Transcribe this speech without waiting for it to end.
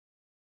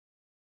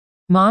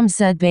Mom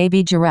said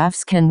baby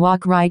giraffes can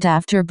walk right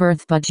after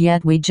birth, but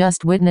yet we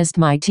just witnessed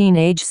my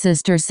teenage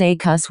sister say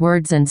cuss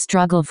words and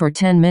struggle for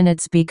 10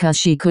 minutes because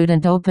she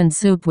couldn't open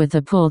soup with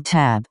a pull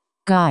tab.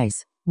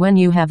 Guys, when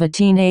you have a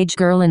teenage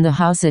girl in the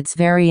house, it's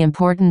very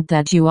important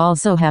that you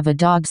also have a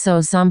dog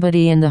so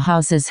somebody in the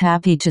house is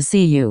happy to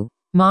see you.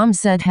 Mom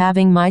said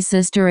having my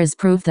sister is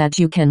proof that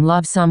you can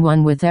love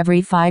someone with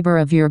every fiber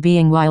of your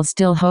being while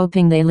still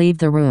hoping they leave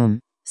the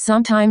room.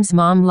 Sometimes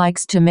mom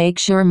likes to make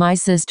sure my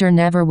sister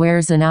never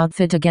wears an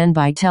outfit again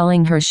by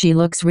telling her she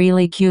looks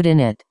really cute in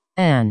it.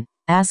 And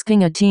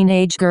asking a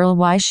teenage girl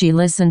why she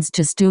listens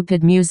to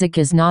stupid music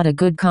is not a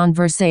good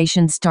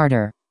conversation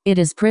starter. It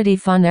is pretty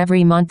fun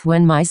every month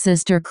when my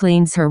sister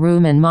cleans her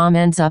room and mom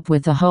ends up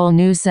with a whole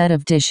new set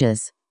of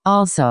dishes.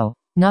 Also,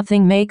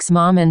 nothing makes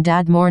mom and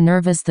dad more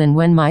nervous than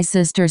when my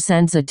sister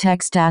sends a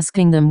text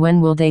asking them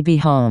when will they be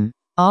home.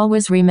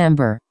 Always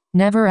remember,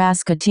 never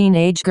ask a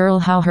teenage girl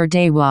how her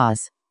day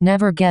was.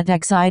 Never get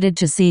excited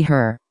to see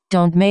her.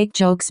 Don't make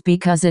jokes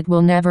because it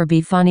will never be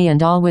funny,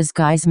 and always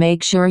guys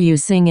make sure you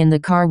sing in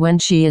the car when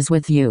she is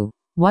with you.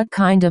 What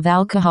kind of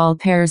alcohol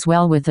pairs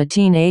well with a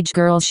teenage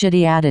girl's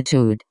shitty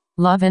attitude?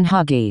 Love and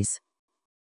huggies.